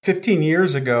15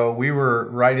 years ago, we were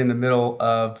right in the middle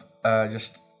of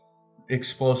just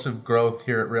explosive growth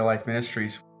here at Real Life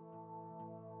Ministries.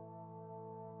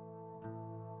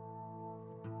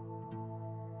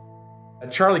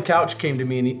 Charlie Couch came to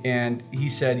me and he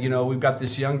said, we've got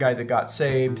this young guy that got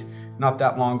saved not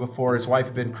that long before. His wife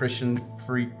had been Christian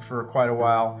for quite a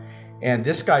while. And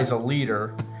this guy's a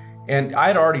leader. And I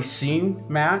had already seen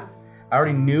Matt. I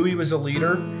already knew he was a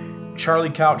leader. Charlie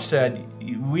Couch said,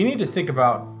 we need to think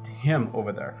about him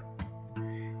over there.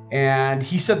 And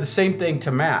he said the same thing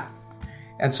to Matt.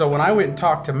 And so when I went and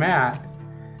talked to Matt,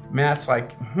 Matt's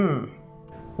like,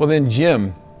 Well, then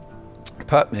Jim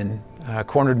Putman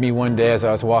cornered me one day as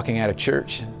I was walking out of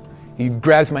church. He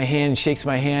grabs my hand, shakes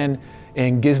my hand,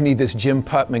 and gives me this Jim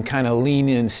Putman kind of lean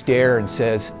in stare and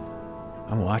says,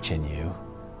 I'm watching you.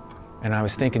 And I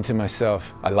was thinking to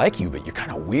myself, I like you, but you're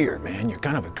kind of weird, man. You're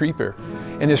kind of a creeper.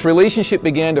 And this relationship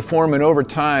began to form, and over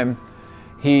time,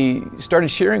 he started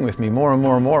sharing with me more and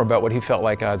more and more about what he felt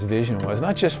like God's vision was,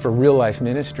 not just for Real Life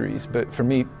Ministries, but for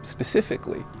me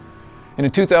specifically. And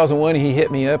in 2001, he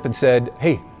hit me up and said,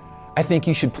 hey, I think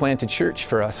you should plant a church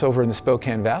for us over in the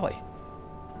Spokane Valley.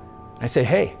 I said,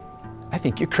 hey, I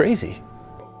think you're crazy.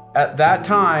 At that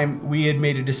time, we had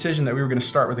made a decision that we were going to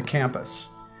start with a campus.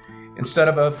 Instead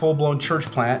of a full-blown church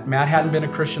plant, Matt hadn't been a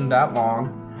Christian that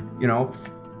long,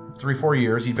 3-4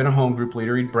 years. He'd been a home group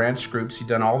leader. He'd branched groups. He'd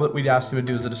done all that we'd asked him to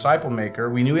do as a disciple maker.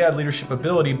 We knew he had leadership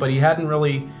ability, but he hadn't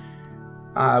really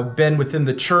been within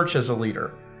the church as a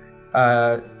leader.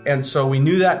 And so we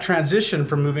knew that transition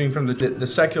from moving from the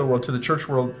secular world to the church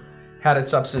world had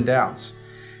its ups and downs.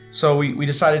 So we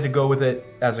decided to go with it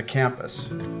as a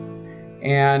campus.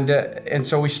 And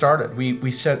so we started. We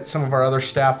sent some of our other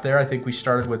staff there. I think we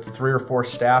started with 3 or 4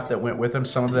 staff that went with them,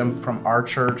 some of them from our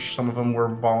church, some of them were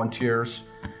volunteers.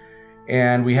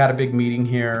 And we had a big meeting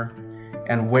here,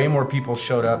 and way more people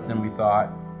showed up than we thought.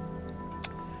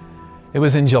 It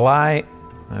was in July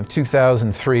of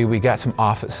 2003, we got some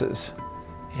offices,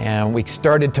 and we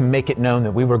started to make it known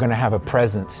that we were going to have a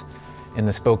presence in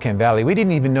the Spokane Valley. We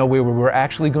didn't even know where we were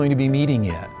actually going to be meeting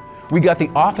yet. We got the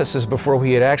offices before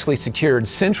we had actually secured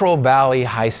Central Valley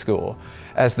High School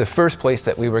as the first place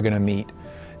that we were going to meet.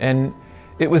 And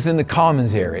it was in the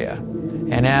Commons area.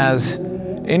 And as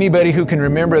anybody who can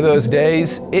remember those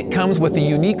days, it comes with a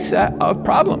unique set of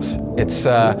problems. It's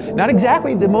not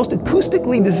exactly the most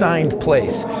acoustically designed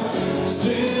place.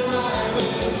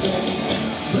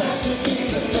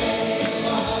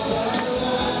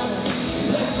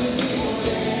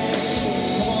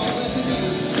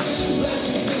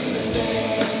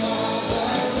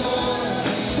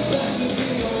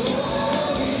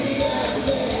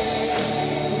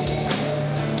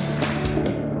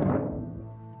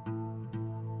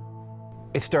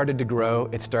 It started to grow,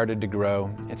 it started to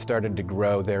grow, it started to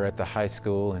grow there at the high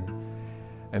school, and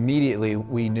immediately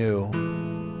we knew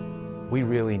we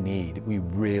really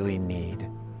need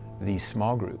these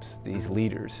small groups, these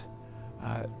leaders,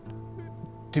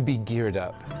 to be geared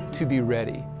up, to be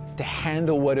ready, to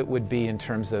handle what it would be in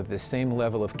terms of the same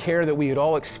level of care that we had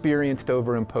all experienced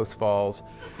over in Post Falls.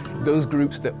 Those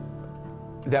groups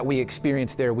that we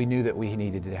experienced there, we knew that we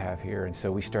needed to have here, and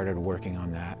so we started working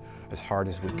on that as hard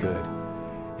as we could.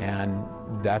 And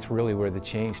that's really where the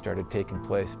change started taking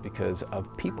place, because of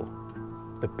people,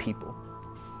 the people.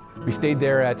 We stayed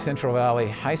there at Central Valley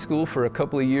High School for a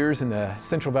couple of years, and the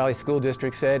Central Valley School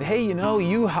District said, hey,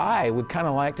 U High would kind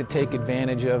of like to take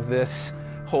advantage of this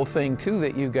whole thing too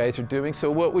that you guys are doing.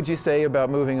 So what would you say about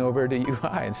moving over to U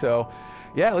High? And so,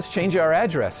 yeah, let's change our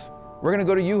address. We're going to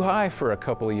go to U High for a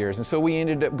couple of years. And so we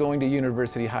ended up going to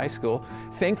University High School.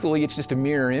 Thankfully, it's just a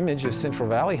mirror image of Central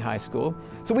Valley High School.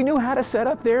 So we knew how to set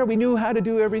up there. We knew how to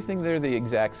do everything there the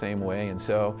exact same way. And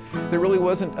so there really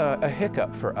wasn't a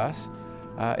hiccup for us.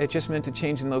 It just meant a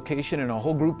change in location and a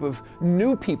whole group of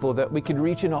new people that we could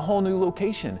reach in a whole new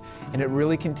location. And it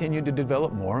really continued to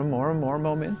develop more and more and more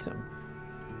momentum.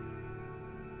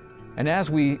 And as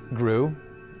we grew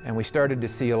and we started to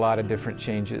see a lot of different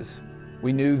changes,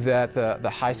 we knew that the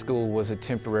high school was a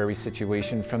temporary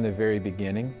situation from the very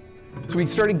beginning. So we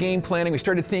started game planning, we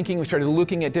started thinking, we started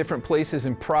looking at different places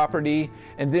and property,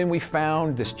 and then we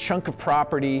found this chunk of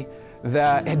property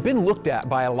that had been looked at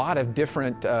by a lot of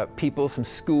different people, some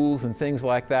schools and things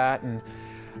like that, and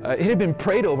it had been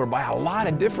prayed over by a lot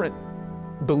of different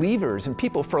believers and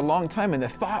people for a long time, and the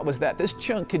thought was that this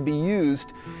chunk could be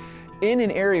used in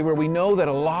an area where we know that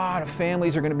a lot of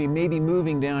families are going to be maybe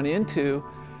moving down into.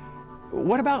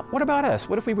 What about us?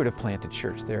 What if we were to plant a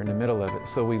church there in the middle of it?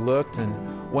 So we looked,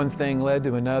 and one thing led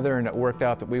to another, and it worked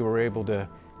out that we were able to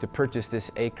purchase this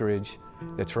acreage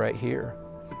that's right here.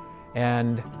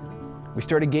 And We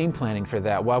started game planning for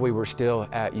that while we were still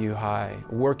at U-High,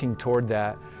 working toward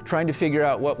that, trying to figure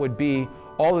out what would be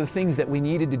all the things that we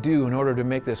needed to do in order to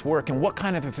make this work, and what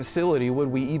kind of a facility would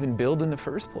we even build in the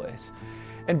first place.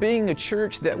 And being a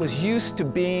church that was used to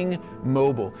being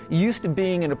mobile, used to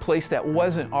being in a place that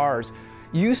wasn't ours,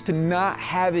 used to not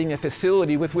having a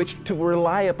facility with which to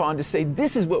rely upon to say,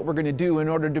 this is what we're going to do in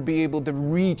order to be able to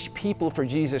reach people for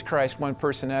Jesus Christ one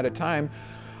person at a time,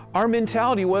 our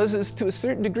mentality is to a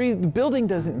certain degree, the building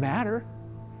doesn't matter.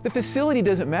 The facility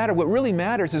doesn't matter. What really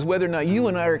matters is whether or not you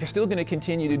and I are still going to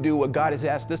continue to do what God has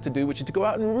asked us to do, which is to go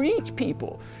out and reach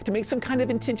people, to make some kind of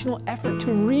intentional effort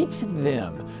to reach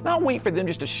them. Not wait for them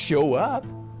just to show up,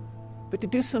 but to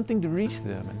do something to reach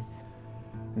them.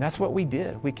 And that's what we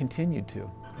did. We continued to.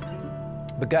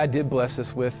 But God did bless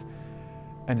us with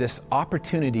this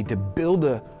opportunity to build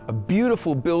a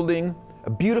beautiful building, a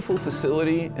beautiful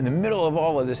facility in the middle of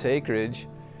all of this acreage.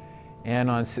 And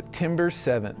on September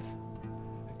 7th,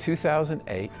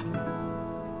 2008,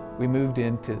 we moved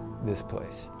into this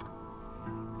place.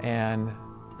 And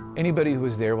anybody who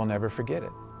was there will never forget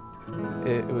it.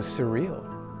 It was surreal.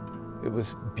 It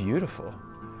was beautiful.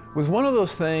 It was one of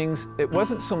those things, it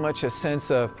wasn't so much a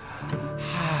sense of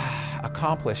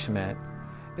accomplishment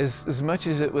as much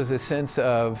as it was a sense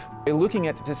of looking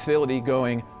at the facility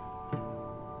going,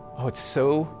 oh, it's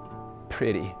so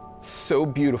pretty, so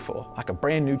beautiful, like a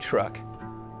brand new truck.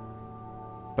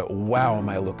 But wow, am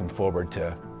I looking forward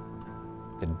to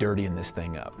dirtying this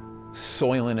thing up,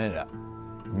 soiling it up,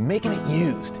 making it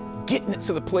used, getting it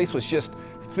so the place was just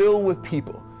filled with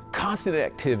people, constant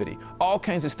activity, all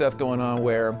kinds of stuff going on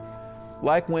where,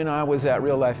 like when I was at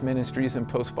Real Life Ministries in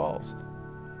Post Falls,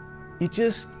 you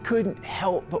just couldn't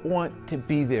help but want to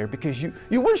be there because you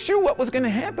weren't sure what was going to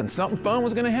happen. Something fun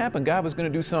was going to happen. God was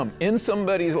going to do something in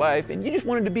somebody's life, and you just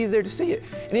wanted to be there to see it.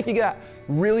 And if you got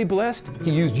really blessed,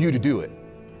 He used you to do it.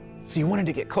 So you wanted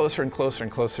to get closer and closer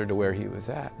and closer to where He was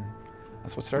at. And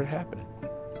that's what started happening.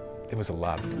 It was a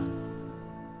lot of fun.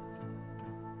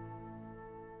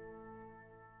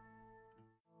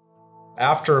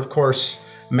 After, of course,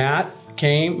 Matt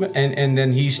came, and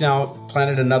then he's now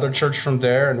planted another church from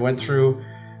there and went through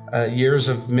years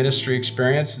of ministry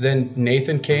experience. Then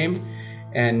Nathan came,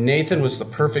 and Nathan was the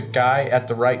perfect guy at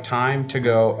the right time to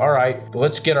go, all right,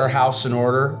 let's get our house in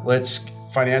order. Let's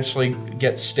financially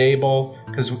get stable,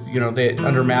 because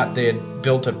under Matt they had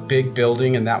built a big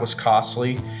building and that was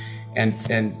costly,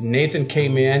 and Nathan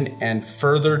came in and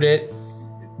furthered it,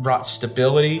 brought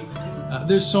stability.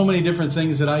 There's so many different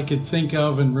things that I could think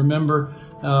of and remember.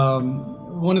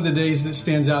 One of the days that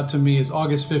stands out to me is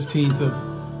August 15th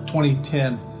of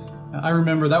 2010. I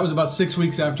remember that was about 6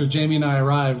 weeks after Jamie and I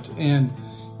arrived, and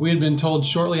we had been told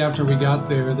shortly after we got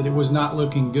there that it was not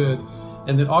looking good,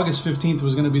 and that August 15th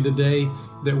was going to be the day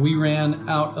that we ran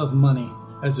out of money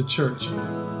as a church.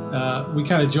 We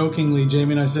kind of jokingly,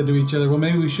 Jamie and I said to each other, well,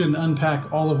 maybe we shouldn't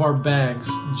unpack all of our bags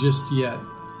just yet.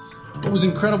 What was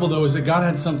incredible, though, is that God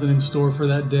had something in store for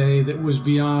that day that was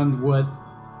beyond what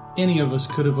any of us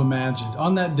could have imagined.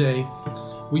 On that day,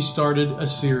 we started a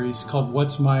series called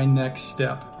What's My Next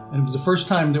Step? And it was the first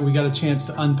time that we got a chance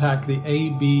to unpack the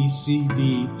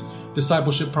ABCD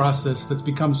discipleship process that's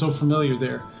become so familiar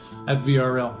there at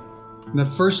VRL. And that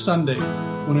first Sunday,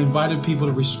 when I invited people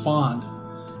to respond,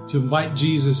 to invite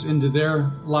Jesus into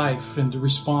their life and to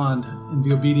respond and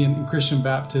be obedient in Christian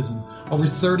baptism, over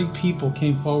 30 people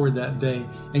came forward that day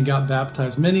and got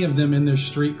baptized, many of them in their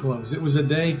street clothes. It was a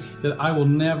day that I will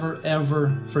never,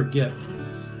 ever forget.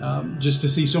 Just to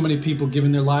see so many people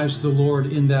giving their lives to the Lord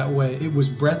in that way. It was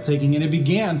breathtaking, and it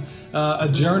began a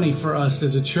journey for us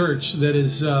as a church that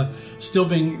is still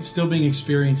being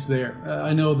experienced there.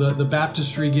 I know the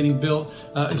baptistry getting built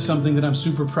is something that I'm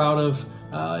super proud of,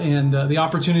 and the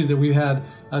opportunity that we've had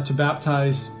to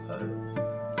baptize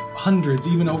hundreds,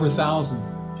 even over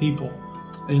 1,000 people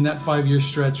in that 5-year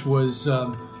stretch was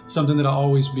something that I'll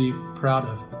always be proud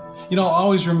of. I'll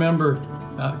always remember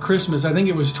Christmas. I think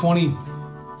it was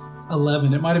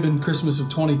 2011. It might have been Christmas of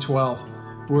 2012,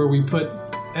 where we put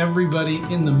everybody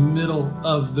in the middle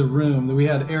of the room. We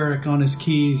had Eric on his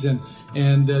keys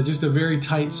and just a very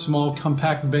tight, small,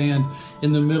 compact band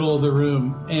in the middle of the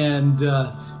room. And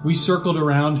we circled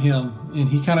around him, and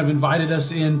he kind of invited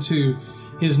us into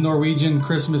his Norwegian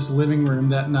Christmas living room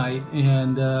that night.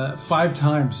 And 5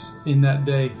 times in that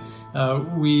day,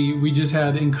 we just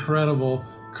had incredible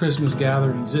Christmas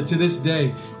gatherings. To this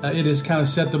day, it has kind of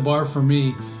set the bar for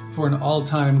me for an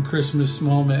all-time Christmas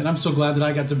moment. And I'm so glad that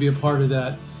I got to be a part of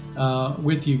that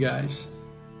with you guys.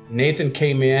 Nathan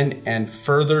came in and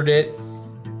furthered it,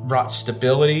 brought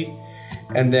stability,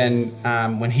 And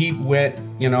then when he went,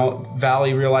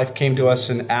 Valley Real Life came to us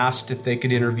and asked if they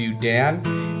could interview Dan.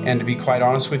 And to be quite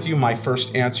honest with you, my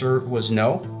first answer was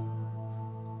no.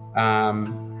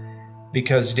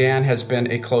 Because Dan has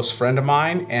been a close friend of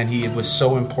mine, and he was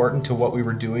so important to what we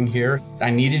were doing here.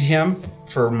 I needed him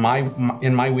for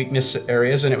in my weakness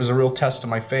areas, and it was a real test of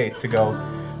my faith to go,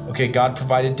 okay, God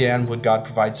provided Dan, would God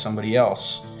provide somebody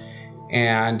else?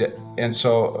 And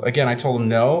so, again, I told him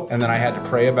no, and then I had to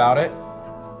pray about it.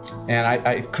 And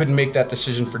I couldn't make that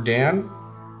decision for Dan.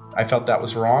 I felt that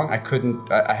was wrong.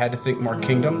 I had to think more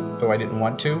kingdom, though I didn't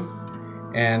want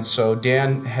to. And so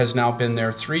Dan has now been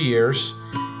there 3 years.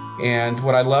 And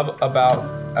what I love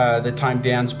about the time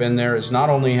Dan's been there is not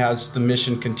only has the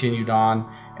mission continued on,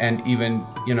 and even,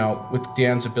 with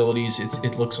Dan's abilities,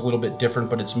 it looks a little bit different,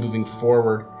 but it's moving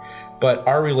forward. But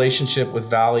our relationship with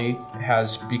Valley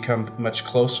has become much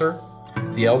closer.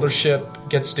 The eldership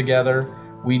gets together.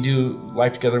 We do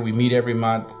life together. We meet every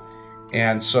month.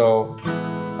 And so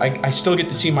I still get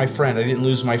to see my friend. I didn't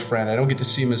lose my friend. I don't get to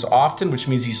see him as often, which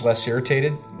means he's less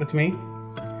irritated with me.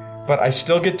 But I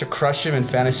still get to crush him in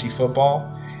fantasy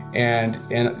football. And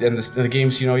the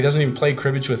games, he doesn't even play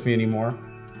cribbage with me anymore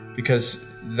because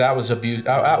that was abuse.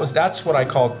 That's what I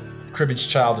call cribbage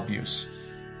child abuse.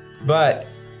 But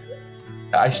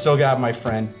I still got my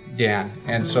friend, Dan.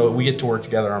 And so we get to work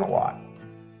together on a lot.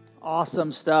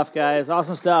 Awesome stuff, guys.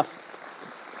 Awesome stuff.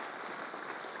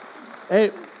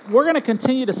 Hey, we're going to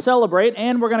continue to celebrate,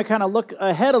 and we're going to kind of look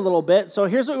ahead a little bit. So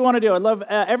here's what we want to do. I'd love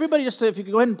everybody just to, if you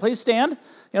could go ahead and please stand.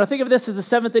 Think of this as the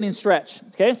 7th inning stretch.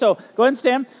 Okay, so go ahead and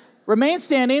stand. Remain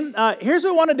standing. Here's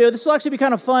what we want to do. This will actually be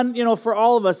kind of fun, for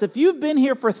all of us. If you've been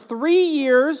here for 3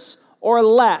 years or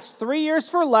less, 3 years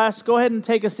for less, go ahead and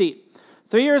take a seat.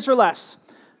 3 years or less.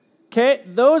 Okay,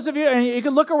 those of you, and you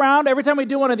can look around every time we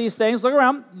do one of these things, look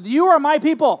around. You are my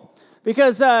people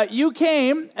because you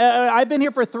came. I've been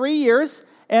here for 3 years,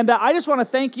 and I just want to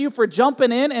thank you for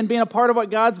jumping in and being a part of what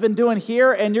God's been doing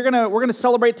here. And we're gonna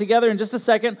celebrate together in just a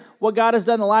second what God has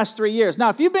done the last 3 years. Now,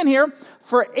 if you've been here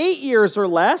for 8 years or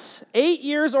less,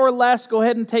 go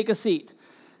ahead and take a seat.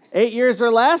 8 years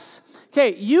or less.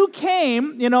 Okay, you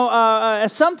came,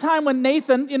 sometime when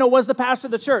Nathan, was the pastor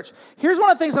of the church. Here's one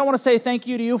of the things I want to say thank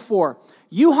you to you for.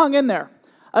 You hung in there,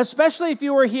 especially if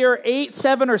you were here 8,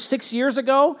 7, or 6 years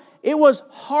ago. It was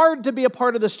hard to be a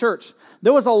part of this church.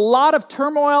 There was a lot of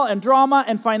turmoil and drama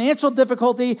and financial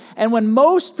difficulty, and when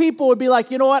most people would be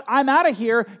like, you know what, I'm out of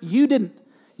here, you didn't.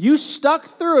 You stuck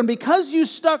through, and because you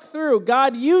stuck through,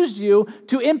 God used you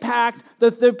to impact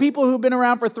the people who've been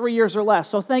around for 3 years or less.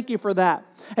 So thank you for that.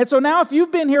 And so now if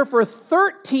you've been here for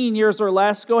 13 years or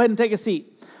less, go ahead and take a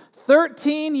seat.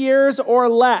 13 years or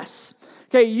less.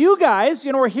 Okay, you guys,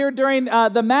 were here during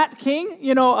the Matt King,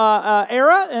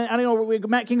 era. And I don't know,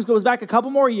 Matt King goes back a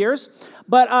couple more years.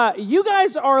 But you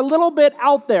guys are a little bit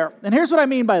out there. And here's what I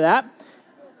mean by that.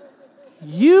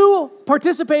 You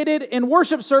participated in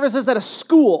worship services at a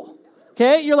school,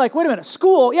 okay? You're like, wait a minute,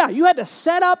 school? Yeah, you had to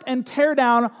set up and tear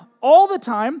down all the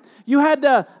time. You had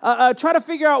to try to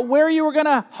figure out where you were going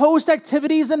to host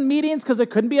activities and meetings because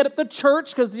it couldn't be at the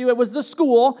church because it was the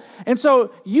school. And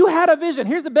so you had a vision.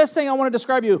 Here's the best thing I want to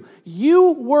describe you.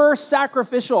 You were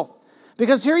sacrificial.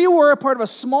 Because here you were, a part of a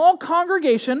small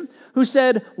congregation who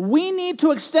said, we need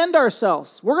to extend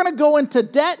ourselves. We're going to go into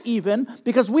debt even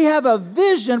because we have a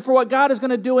vision for what God is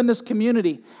going to do in this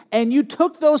community. And you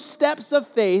took those steps of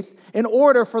faith in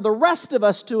order for the rest of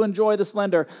us to enjoy the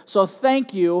splendor. So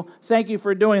thank you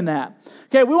for doing that.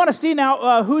 Okay, we want to see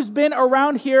now who's been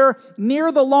around here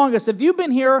near the longest. If you've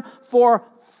been here for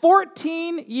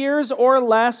 14 years or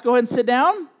less, go ahead and sit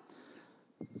down.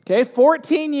 Okay,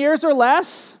 14 years or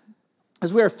less.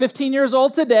 As we are 15 years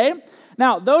old today.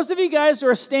 Now, those of you guys who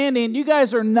are standing, you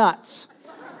guys are nuts.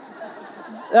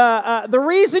 The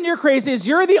reason you're crazy is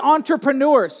you're the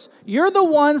entrepreneurs. You're the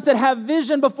ones that have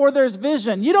vision before there's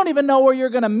vision. You don't even know where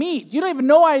you're going to meet. You don't even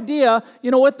no idea,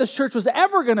 what this church was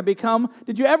ever going to become.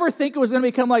 Did you ever think it was going to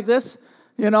become like this?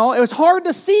 It was hard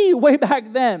to see way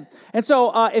back then. And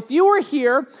so if you were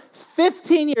here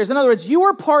 15 years, in other words, you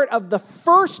were part of the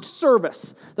first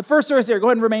service. The first service here, go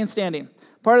ahead and remain standing.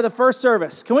 Part of the first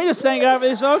service. Can we just thank God for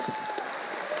these folks?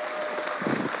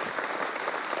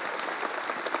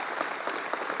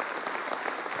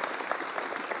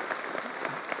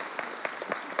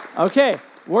 Okay,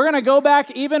 we're going to go back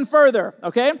even further,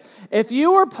 okay? If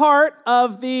you were part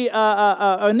of the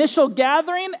initial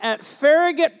gathering at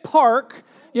Farragut Park,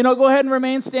 go ahead and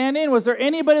remain standing. Was there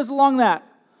anybody who's along that?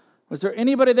 Was there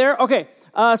anybody there? Okay,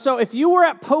 so if you were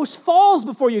at Post Falls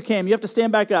before you came, you have to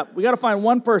stand back up. We got to find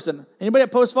one person. Anybody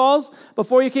at Post Falls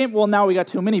before you came? Well, now we got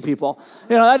too many people.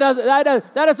 That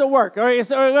doesn't work. All right,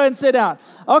 so go ahead and sit down.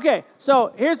 Okay,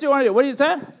 so here's what you want to do. What did you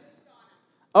say?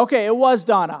 Okay, it was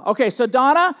Donna. Okay, so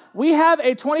Donna, we have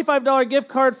a $25 gift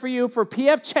card for you for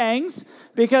P.F. Chang's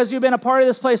because you've been a part of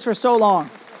this place for so long.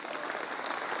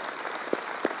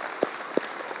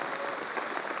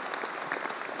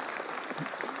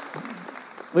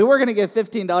 We were going to give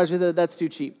 $15. We thought that's too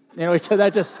cheap. We said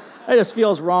that just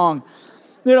feels wrong.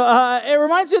 It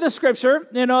reminds you of the scripture.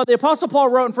 The Apostle Paul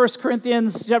wrote in 1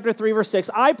 Corinthians chapter 3, verse 6,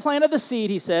 I planted the seed,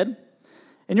 he said,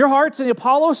 in your hearts, and the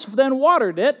Apollos then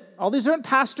watered it. All these different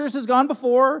pastors has gone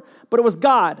before, but it was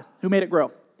God who made it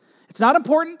grow. It's not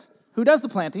important who does the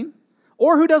planting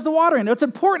or who does the watering. What's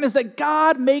important is that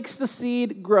God makes the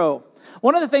seed grow.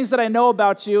 One of the things that I know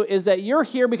about you is that you're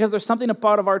here because there's something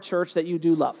about of our church that you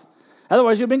do love.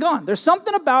 Otherwise, you've been gone. There's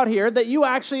something about here that you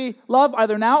actually love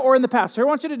either now or in the past. So what I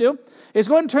want you to do is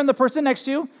go ahead and turn the person next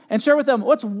to you and share with them,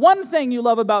 what's one thing you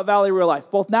love about Valley Real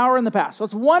Life, both now or in the past?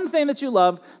 What's one thing that you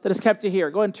love that has kept you here?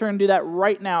 Go ahead and turn and do that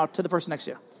right now to the person next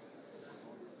to you.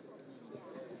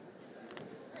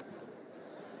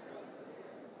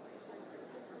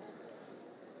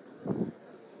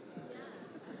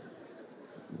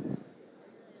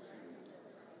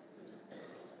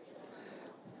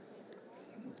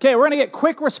 Okay, we're going to get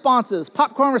quick responses,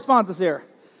 popcorn responses here.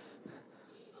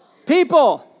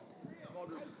 People.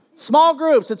 Small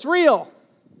groups, it's real.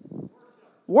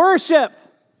 Worship.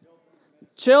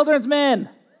 Children's men.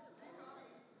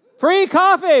 Free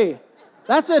coffee.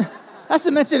 That's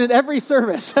mentioned in every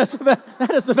service. That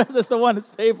is the best. That's the one that's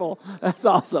staple. That's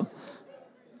awesome.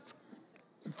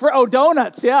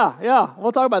 Donuts. Yeah.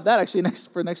 We'll talk about that actually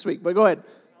for next week. But go ahead.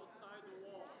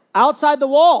 Outside the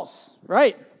walls.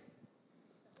 Right.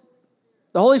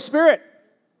 The Holy Spirit.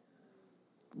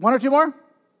 One or two more?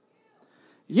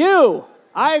 You.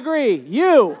 I agree.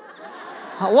 You.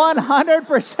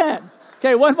 100%.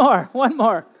 Okay, one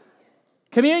more.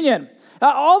 Communion.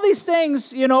 All these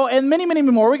things, and many, many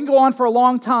more, we can go on for a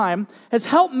long time, has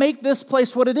helped make this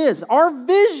place what it is. Our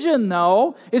vision,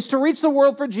 though, is to reach the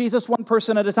world for Jesus one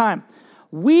person at a time.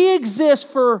 We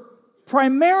exist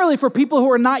primarily for people who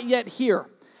are not yet here.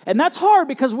 And that's hard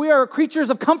because we are creatures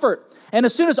of comfort. And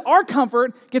as soon as our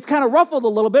comfort gets kind of ruffled a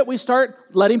little bit, we start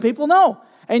letting people know.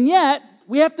 And yet,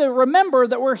 we have to remember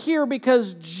that we're here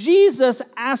because Jesus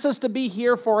asked us to be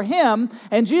here for him,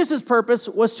 and Jesus' purpose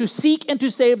was to seek and to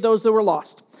save those that were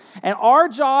lost. And our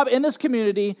job in this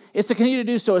community is to continue to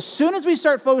do so. As soon as we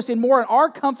start focusing more on our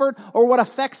comfort or what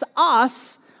affects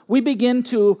us, we begin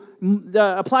to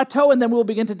plateau, and then we'll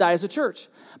begin to die as a church.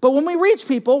 But when we reach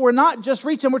people, we're not just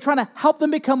reaching, we're trying to help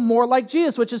them become more like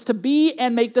Jesus, which is to be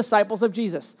and make disciples of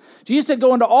Jesus. Jesus said,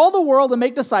 go into all the world and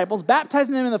make disciples,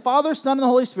 baptizing them in the Father, Son, and the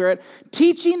Holy Spirit,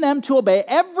 teaching them to obey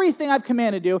everything I've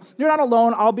commanded you. You're not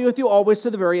alone. I'll be with you always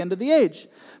to the very end of the age.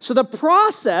 So the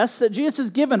process that Jesus has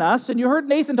given us, and you heard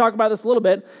Nathan talk about this a little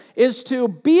bit, is to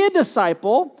be a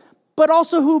disciple, but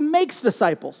also who makes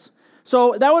disciples.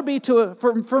 So that would be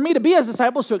for me to be as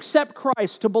disciples, to accept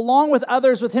Christ, to belong with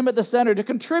others with him at the center, to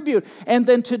contribute, and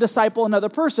then to disciple another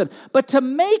person. But to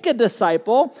make a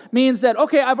disciple means that,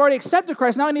 okay, I've already accepted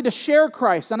Christ, now I need to share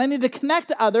Christ, and I need to connect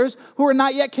to others who are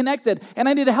not yet connected, and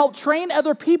I need to help train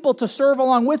other people to serve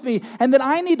along with me, and then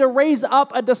I need to raise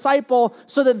up a disciple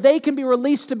so that they can be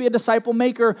released to be a disciple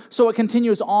maker, so it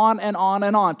continues on and on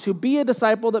and on, to be a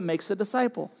disciple that makes a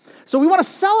disciple. So we want to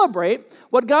celebrate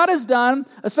what God has done,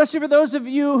 especially for those of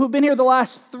you who've been here the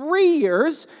last 3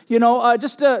 years,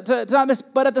 just to not miss.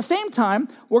 But at the same time,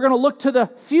 we're going to look to the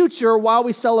future while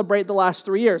we celebrate the last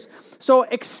 3 years. So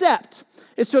accept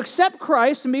is to accept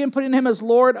Christ and begin putting him as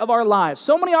Lord of our lives.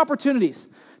 So many opportunities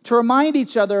to remind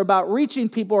each other about reaching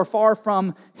people who are far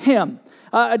from him.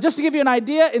 Just to give you an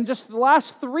idea, in just the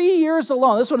last 3 years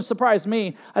alone, this one surprised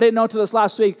me. I didn't know until this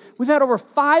last week. We've had over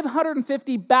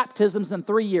 550 baptisms in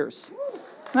 3 years.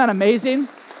 Isn't that amazing?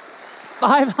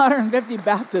 550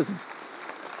 baptisms.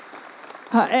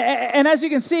 And as you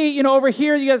can see, over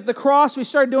here, you guys, the cross, we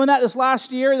started doing that this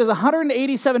last year. There's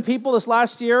 187 people this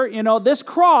last year. This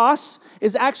cross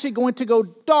is actually going to go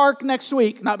dark next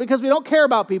week. Not because we don't care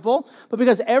about people, but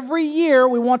because every year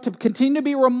we want to continue to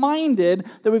be reminded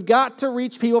that we've got to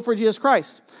reach people for Jesus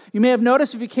Christ. You may have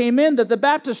noticed if you came in that the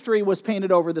baptistry was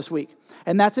painted over this week.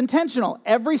 And that's intentional.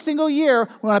 Every single year,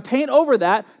 we want to paint over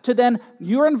that to then,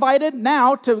 you're invited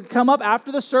now to come up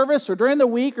after the service or during the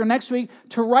week or next week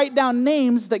to write down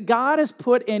names that God has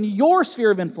put in your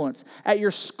sphere of influence, at your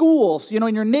schools,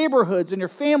 in your neighborhoods, in your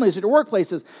families, at your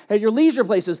workplaces, at your leisure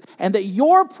places, and that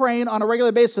you're praying on a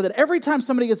regular basis so that every time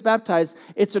somebody gets baptized,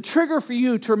 it's a trigger for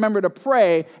you to remember to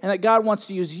pray and that God wants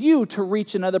to use you to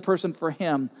reach another person for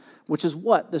Him, which is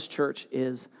what this church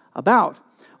is about.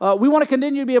 We want to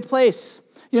continue to be a place,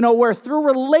 where through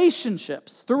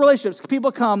relationships,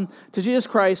 people come to Jesus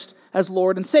Christ as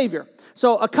Lord and Savior.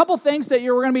 So a couple things that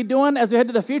we're going to be doing as we head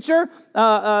to the future.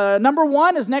 Number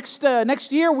one is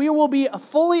next year we will be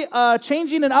fully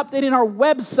changing and updating our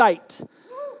website.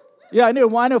 Yeah, I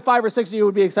know 5 or 6 of you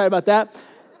would be excited about that.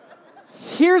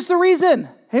 Here's the reason.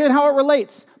 Here's how it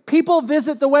relates. People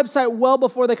visit the website well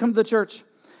before they come to the church.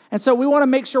 And so we want to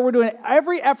make sure we're doing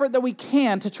every effort that we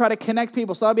can to try to connect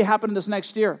people. So that'll be happening this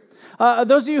next year.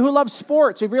 Those of you who love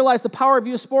sports, we've realized the power of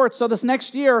youth sports. So this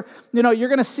next year, you're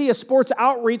going to see a sports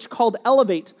outreach called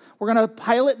Elevate. We're going to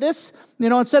pilot this.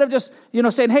 Instead of just,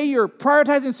 saying, hey, you're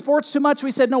prioritizing sports too much,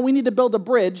 we said, no, we need to build a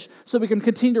bridge so we can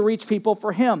continue to reach people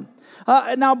for Him.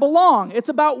 Now, Belong, it's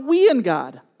about we and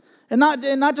God, and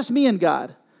not just me and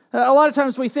God. A lot of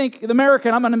times we think,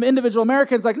 I'm an individual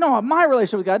American, it's like, no, my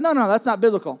relationship with God. No, that's not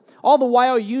biblical. All the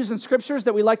YOUs in scriptures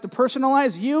that we like to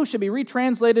personalize, you should be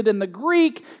retranslated in the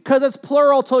Greek because it's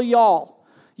plural to y'all.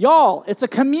 Y'all, it's a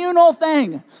communal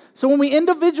thing. So when we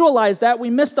individualize that, we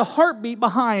miss the heartbeat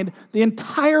behind the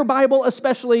entire Bible,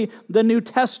 especially the New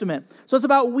Testament. So it's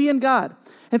about we and God.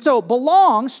 And so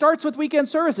Belong starts with weekend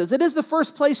services. It is the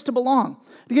first place to belong.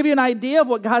 To give you an idea of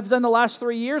what God's done the last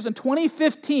 3 years, in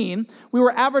 2015, we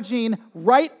were averaging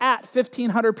right at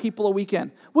 1,500 people a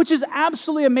weekend, which is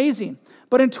absolutely amazing.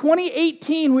 But in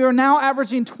 2018, we are now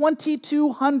averaging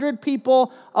 2,200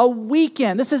 people a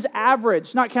weekend. This is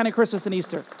average, not counting Christmas and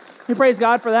Easter. We praise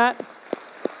God for that.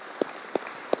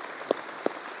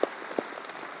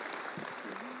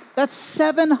 That's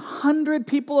 700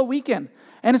 people a weekend.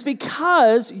 And it's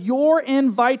because you're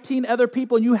inviting other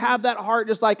people and you have that heart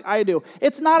just like I do.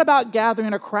 It's not about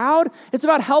gathering a crowd. It's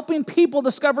about helping people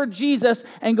discover Jesus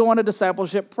and go on a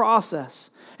discipleship process.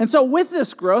 And so with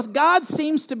this growth, God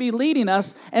seems to be leading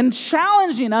us and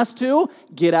challenging us to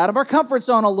get out of our comfort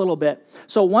zone a little bit.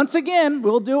 So once again,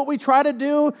 we'll do what we try to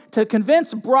do to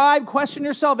convince, bribe, question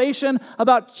your salvation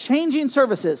about changing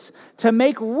services, to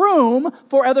make room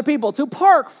for other people, to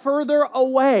park further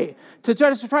away, to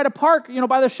try to park,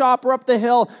 by the shop or up the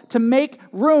hill, to make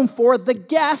room for the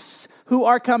guests who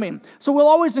are coming. So we'll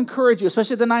always encourage you,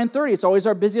 especially at the 9:30. It's always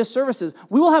our busiest services.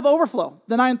 We will have overflow,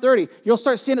 the 9:30. You'll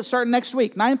start seeing it starting next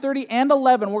week. 9:30 and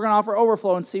 11, we're going to offer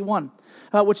overflow in C1,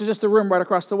 which is just the room right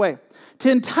across the way.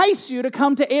 To entice you to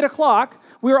come to 8 o'clock,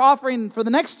 we are offering for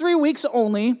the next 3 weeks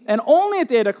only, and only at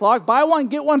the 8 o'clock, buy one,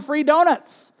 get one free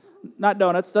donuts. Not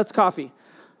donuts, that's coffee.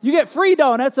 You get free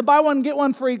donuts and buy one, get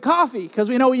one free coffee because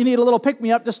we know you need a little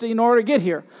pick-me-up just in order to get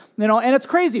here. And it's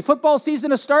crazy. Football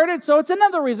season has started, so it's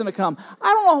another reason to come.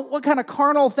 I don't know what kind of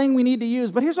carnal thing we need to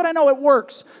use, but here's what I know, it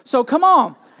works. So come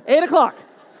on, 8 o'clock.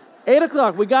 8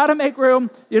 o'clock, we got to make room,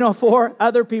 for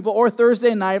other people, or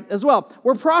Thursday night as well.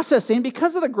 We're processing,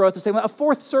 because of the growth, a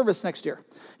fourth service next year,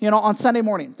 on Sunday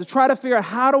morning, to try to figure out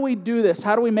how do we do this?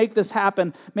 How do we make this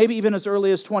happen? Maybe even as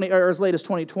early as as late as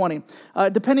 2020.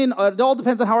 It all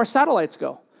depends on how our satellites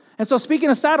go. And so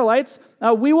speaking of satellites,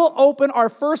 we will open our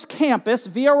first campus,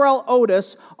 VRL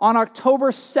Otis, on October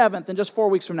 7th, in just 4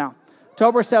 weeks from now.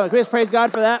 October 7th. Can we just praise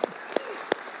God for that?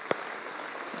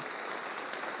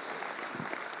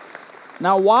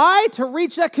 Now, why? To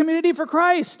reach that community for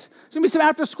Christ. There's going to be some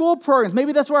after-school programs.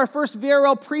 Maybe that's where our first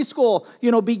VRL preschool,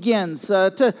 begins,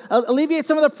 to alleviate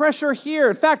some of the pressure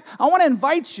here. In fact, I want to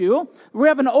invite you. We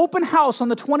have an open house on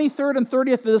the 23rd and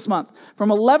 30th of this month from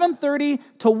 11:30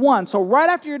 to 1. So right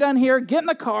after you're done here, get in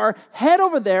the car, head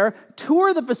over there,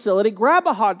 tour the facility, grab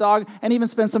a hot dog, and even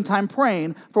spend some time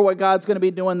praying for what God's going to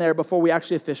be doing there before we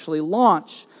actually officially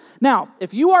launch. Now,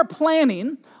 if you are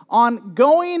planning on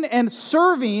going and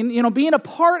serving, being a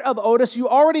part of Otis, you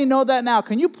already know that now.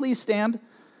 Can you please stand?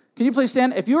 Can you please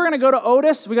stand? If you were going to go to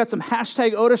Otis, we got some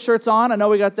 #Otis shirts on. I know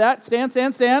we got that.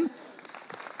 Stand.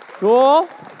 Cool.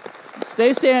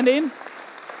 Stay standing.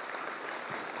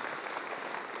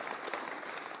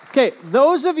 Okay,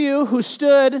 those of you who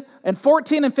stood in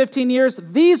 14 and 15 years,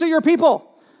 these are your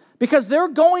people because they're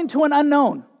going to an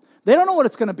unknown. They don't know what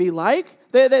it's going to be like.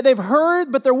 They've heard,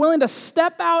 but they're willing to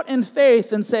step out in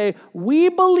faith and say, we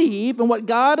believe in what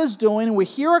God is doing, and we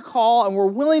hear a call, and we're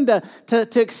willing to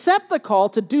accept the call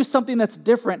to do something that's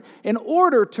different in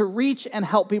order to reach and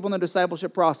help people in the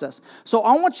discipleship process. So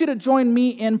I want you to join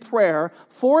me in prayer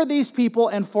for these people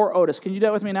and for Otis. Can you do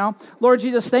that with me now? Lord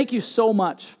Jesus, thank you so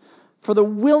much for the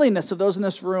willingness of those in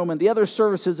this room, and the other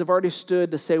services have already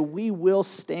stood to say, we will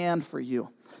stand for you.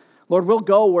 Lord, we'll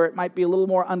go where it might be a little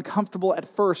more uncomfortable at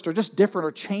first or just different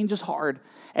or change is hard.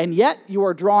 And yet you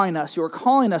are drawing us, you are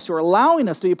calling us, you are allowing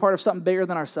us to be a part of something bigger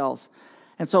than ourselves.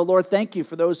 And so, Lord, thank you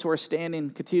for those who are standing.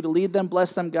 Continue to lead them,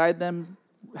 bless them, guide them.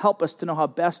 Help us to know how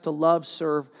best to love,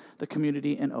 serve the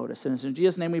community in Otis. And it's in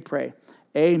Jesus' name we pray.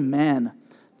 Amen.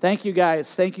 Thank you,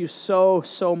 guys. Thank you so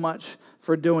much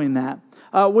for doing that.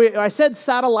 I said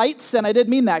satellites, and I did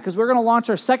mean that because we're going to launch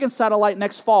our second satellite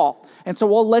next fall. And so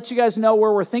we'll let you guys know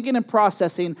where we're thinking and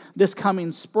processing this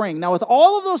coming spring. Now, with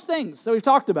all of those things that we've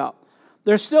talked about,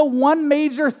 there's still one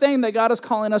major thing that God is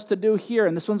calling us to do here,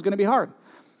 and this one's going to be hard.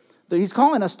 He's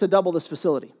calling us to double this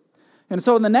facility. And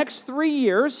so in the next 3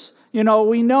 years,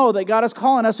 we know that God is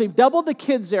calling us. We've doubled the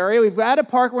kids area. We've added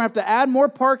parking. We're going to have to add more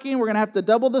parking. We're going to have to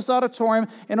double this auditorium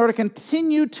in order to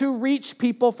continue to reach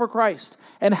people for Christ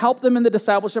and help them in the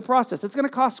discipleship process. It's going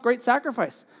to cost great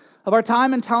sacrifice of our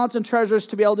time and talents and treasures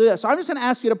to be able to do that. So I'm just going to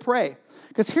ask you to pray,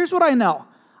 because here's what I know.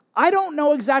 I don't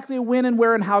know exactly when and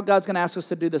where and how God's going to ask us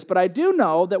to do this, but I do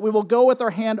know that we will go with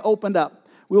our hand opened up.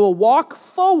 We will walk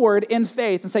forward in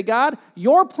faith and say, God,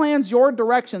 your plan's your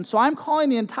direction. So I'm calling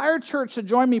the entire church to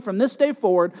join me from this day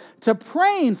forward to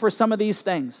praying for some of these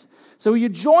things. So will you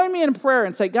join me in prayer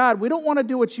and say, God, we don't want to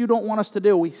do what you don't want us to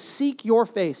do. We seek your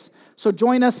face. So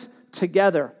join us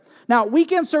together. Now,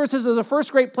 weekend services is the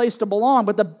first great place to belong,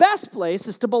 but the best place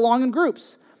is to belong in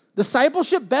groups.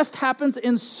 Discipleship best happens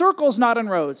in circles, not in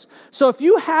rows. So if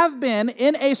you have been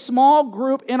in a small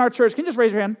group in our church, can you just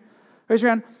raise your hand? Raise your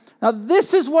hand. Now,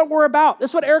 this is what we're about.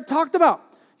 This is what Eric talked about.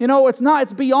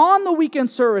 It's beyond the weekend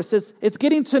service. It's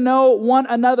getting to know one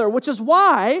another, which is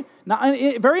why,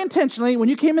 very intentionally, when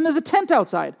you came in, there's a tent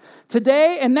outside.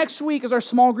 Today and next week is our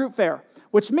small group fair,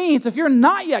 which means if you're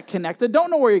not yet connected,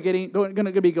 don't know where you're going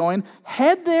to be going,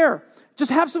 head there. Just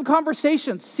have some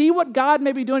conversations. See what God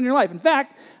may be doing in your life. In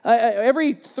fact,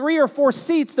 every 3 or 4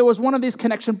 seats, there was one of these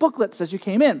connection booklets as you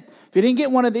came in. If you didn't get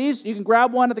one of these, you can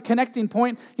grab one at the connecting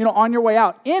point, on your way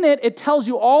out. In it, it tells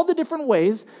you all the different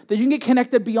ways that you can get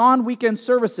connected beyond weekend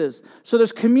services. So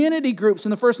there's community groups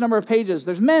in the first number of pages.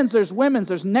 There's men's, there's women's,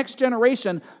 there's next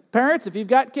generation. Parents, if you've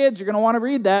got kids, you're going to want to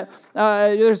read that.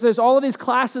 There's all of these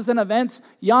classes and events,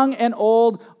 young and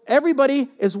old. Everybody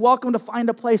is welcome to find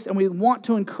a place, and we want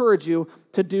to encourage you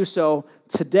to do so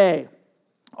today.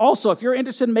 Also, if you're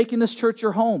interested in making this church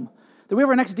your home, then we have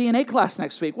our next DNA class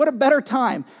next week. What a better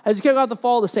time as you kick out the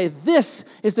fall to say, this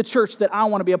is the church that I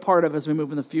want to be a part of as we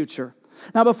move in the future.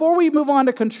 Now, before we move on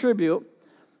to contribute,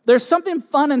 there's something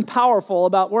fun and powerful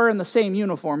about wearing the same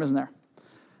uniform, isn't there?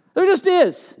 There just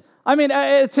is. I mean,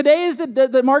 today is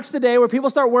that marks the day where people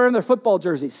start wearing their football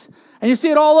jerseys. And you see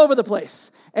it all over the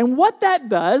place. And what that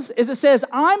does is it says,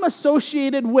 I'm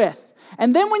associated with.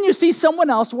 And then when you see someone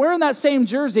else wearing that same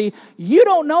jersey, you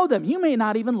don't know them. You may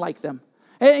not even like them.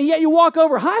 And yet you walk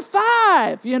over, high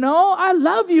five, I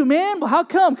love you, man. Well, how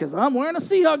come? Because I'm wearing a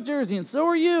Seahawk jersey and so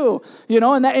are you.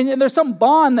 And there's some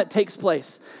bond that takes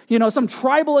place, some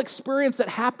tribal experience that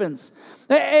happens.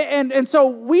 And so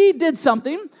we did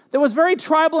something that was very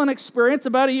tribal in experience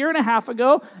about 1.5 years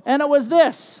ago, and it was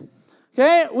this.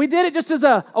 Okay, we did it just as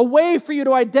a way for you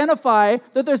to identify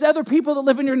that there's other people that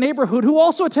live in your neighborhood who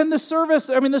also attend this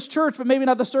church, but maybe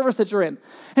not the service that you're in.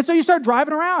 And so you start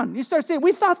driving around. You start saying,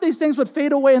 we thought these things would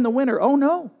fade away in the winter. Oh,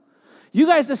 no. You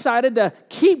guys decided to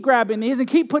keep grabbing these and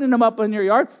keep putting them up in your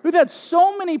yard. We've had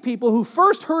so many people who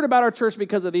first heard about our church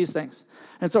because of these things.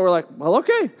 And so we're like, well,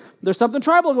 okay, there's something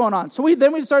tribal going on. So we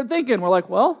started thinking, we're like,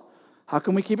 well, how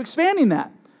can we keep expanding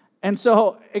that? And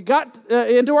so it got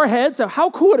into our heads of how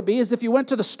cool would it be is if you went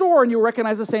to the store and you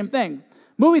recognize the same thing.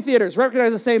 Movie theaters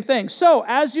recognize the same thing. So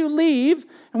as you leave,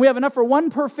 and we have enough for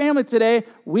one per family today,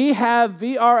 we have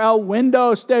VRL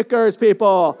window stickers,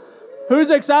 people. Who's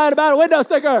excited about a window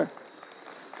sticker?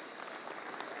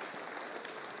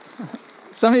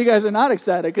 Some of you guys are not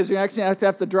excited because you actually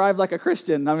have to drive like a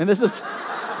Christian. I mean, this is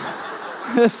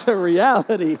the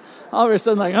reality. All of a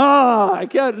sudden, I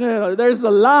can't, there's the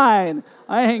line.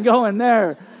 I ain't going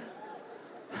there.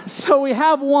 So we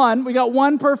got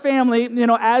one per family,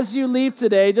 as you leave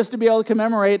today, just to be able to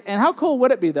commemorate. And how cool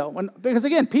would it be, though? Because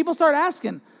again, people start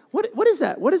asking, What is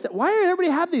that? What is it? Why do everybody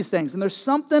have these things? And there's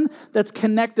something that's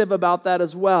connective about that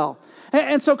as well.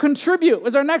 And so contribute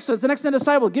is our next one. It's the next thing,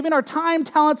 disciple, giving our time,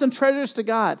 talents, and treasures to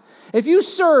God. If you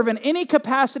serve in any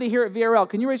capacity here at VRL,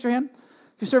 can you raise your hand?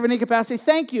 If you serve in any capacity,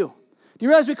 thank you. Do you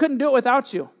realize we couldn't do it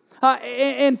without you?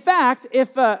 In fact,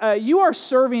 if you are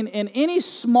serving in any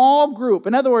small group,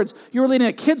 in other words, you're leading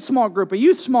a kids small group, a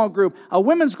youth small group, a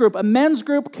women's group, a men's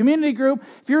group, community group,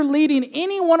 if you're leading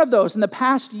any one of those in the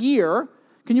past year,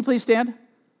 can you please stand?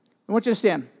 I want you to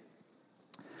stand.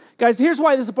 Guys, here's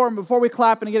why this is important before we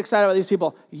clap and get excited about these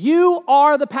people. You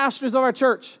are the pastors of our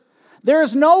church. There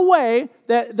is no way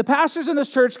that the pastors in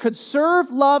this church could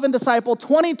serve, love, and disciple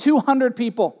 2,200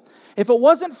 people. If it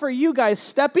wasn't for you guys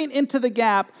stepping into the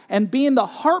gap and being the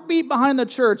heartbeat behind the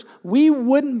church, we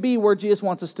wouldn't be where Jesus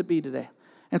wants us to be today.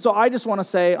 And so I just want to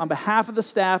say, on behalf of the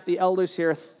staff, the elders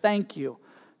here, thank you.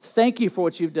 Thank you for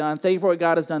what you've done. Thank you for what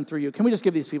God has done through you. Can we just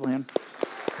give these people a hand?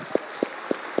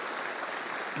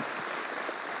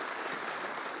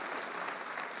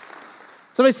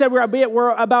 Somebody said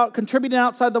we're about contributing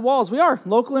outside the walls. We are.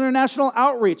 Local international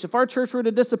outreach. If our church were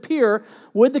to disappear,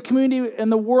 would the community and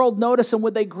the world notice and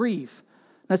would they grieve?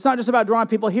 And it's not just about drawing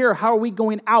people here. How are we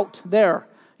going out there?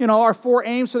 You know, our 4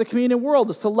 aims for the community and world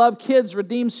is to love kids,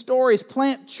 redeem stories,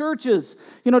 plant churches,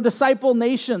 disciple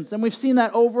nations. And we've seen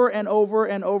that over and over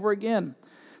and over again.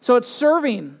 So it's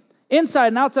serving inside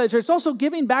and outside the church. It's also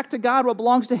giving back to God what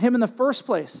belongs to Him in the first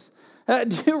place.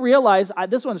 Do you realize,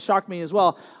 this one shocked me as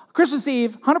well, Christmas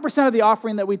Eve, 100% of the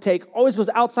offering that we take always goes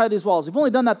outside these walls. We've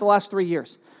only done that the last 3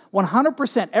 years.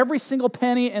 100%, every single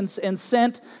penny and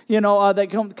cent,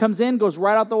 that comes in goes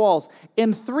right out the walls.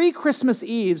 In 3 Christmas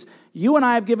Eves, you and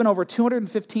I have given over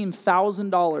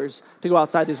 $215,000 to go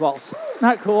outside these walls. Isn't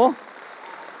that cool?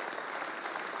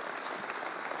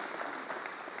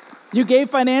 You gave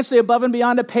financially above and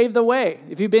beyond to pave the way.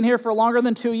 If you've been here for longer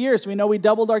than 2 years, we know we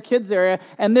doubled our kids area,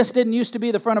 and this didn't used to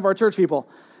be the front of our church people.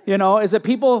 Is that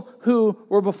people who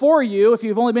were before you, if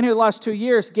you've only been here the last 2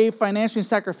 years, gave financially and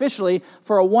sacrificially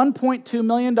for a $1.2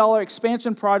 million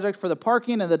expansion project for the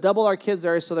parking and the double our kids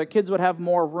area so their kids would have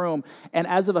more room. And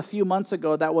as of a few months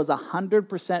ago, that was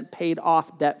 100% paid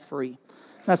off debt-free.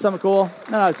 That's something cool?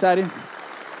 Not exciting?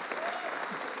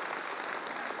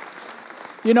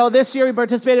 This year we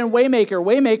participated in Waymaker.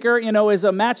 Waymaker, is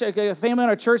a match. A family in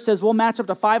our church says we'll match up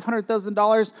to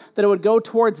 $500,000 that it would go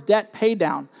towards debt pay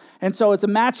down. And so it's a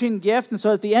matching gift. And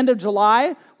so at the end of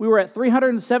July, we were at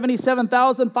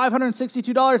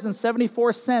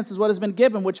 $377,562.74 is what has been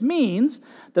given, which means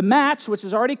the match, which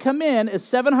has already come in, is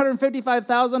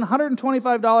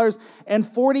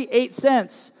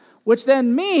 $755,125.48. Which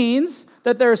then means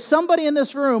that there's somebody in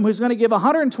this room who's going to give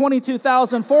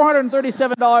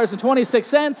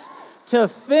 $122,437.26 to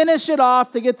finish it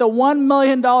off to get the $1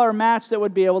 million match that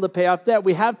would be able to pay off debt.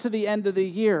 We have to the end of the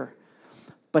year.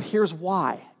 But here's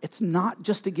why. It's not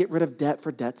just to get rid of debt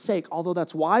for debt's sake, although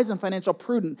that's wise and financial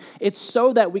prudent. It's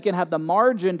so that we can have the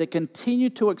margin to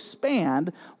continue to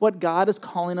expand what God is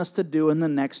calling us to do in the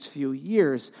next few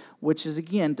years, which is,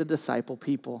 again, to disciple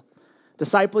people.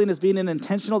 Discipling is being an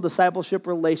intentional discipleship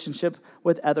relationship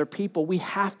with other people. We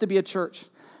have to be a church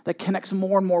that connects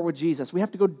more and more with Jesus. We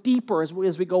have to go deeper as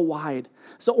we go wide.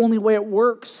 It's the only way it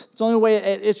works. It's the only way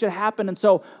it should happen. And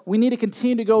so we need to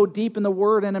continue to go deep in the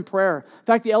Word and in prayer. In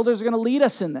fact, the elders are going to lead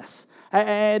us in this.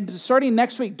 And starting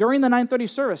next week, during the 9:30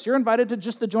 service, you're invited to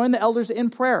join the elders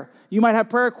in prayer. You might have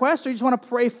prayer requests or you just want to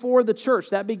pray for the church.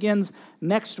 That begins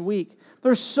next week.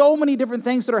 There's so many different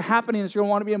things that are happening that you're going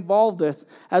to want to be involved with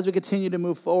as we continue to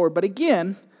move forward. But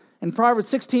again, in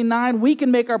Proverbs 16:9, we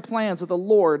can make our plans, but the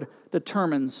Lord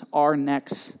determines our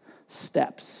next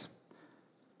steps.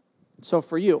 So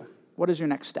for you, what is your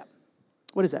next step?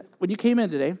 What is that? When you came in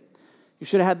today, you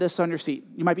should have had this on your seat.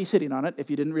 You might be sitting on it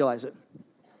if you didn't realize it.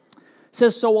 It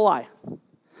says, so will I.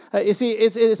 You see,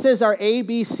 it says our A,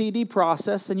 B, C, D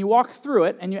process, and you walk through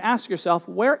it and you ask yourself,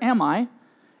 where am I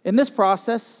in this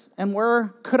process, and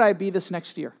where could I be this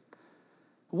next year?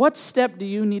 What step do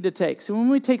you need to take? So when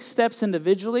we take steps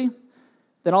individually,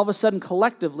 then all of a sudden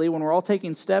collectively, when we're all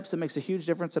taking steps, it makes a huge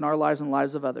difference in our lives and the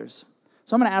lives of others.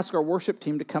 So I'm going to ask our worship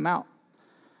team to come out,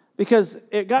 because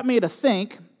it got me to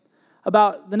think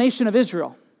about the nation of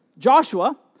Israel.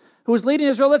 Joshua, who was leading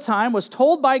Israel at the time, was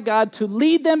told by God to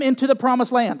lead them into the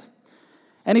promised land.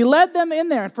 And he led them in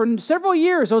there. And for several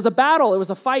years, it was a battle. It was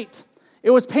a fight. It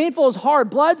was painful, it was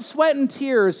hard, blood, sweat, and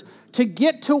tears to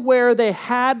get to where they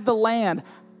had the land.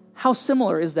 How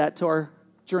similar is that to our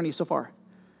journey so far?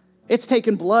 It's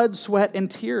taken blood, sweat, and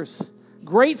tears.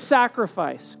 Great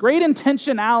sacrifice, great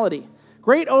intentionality,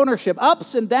 great ownership,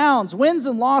 ups and downs, wins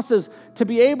and losses to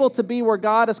be able to be where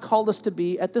God has called us to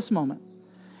be at this moment.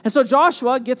 And so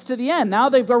Joshua gets to the end. Now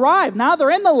they've arrived. Now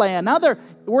they're in the land. Now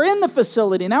we're in the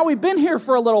facility. Now we've been here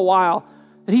for a little while.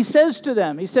 And he says to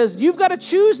them, he says, you've got to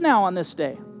choose now on this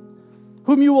day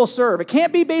whom you will serve. It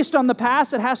can't be based on the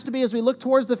past. It has to be as we look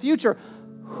towards the future.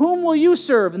 Whom will you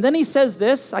serve? And then he says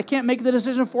this, I can't make the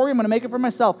decision for you. I'm going to make it for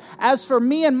myself. As for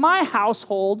me and my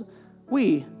household,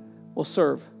 we will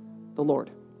serve the Lord.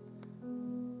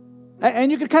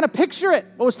 And you could kind of picture it,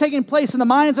 what was taking place in the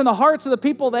minds and the hearts of the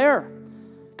people there.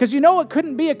 Because it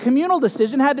couldn't be a communal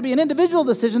decision. It had to be an individual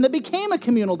decision that became a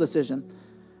communal decision.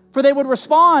 For they would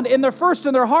respond in their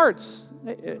hearts.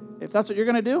 If that's what you're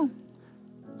going to do,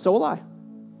 so will I.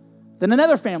 Then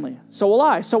another family, so will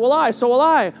I, so will I, so will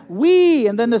I. We,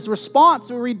 and then this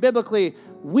response we read biblically,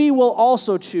 we will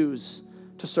also choose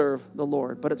to serve the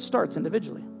Lord. But it starts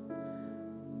individually.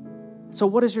 So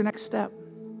what is your next step?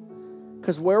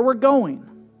 Because where we're going,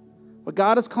 what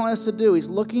God is calling us to do, He's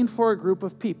looking for a group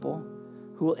of people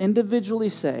who will individually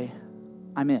say,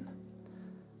 I'm in.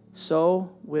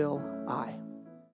 So will I.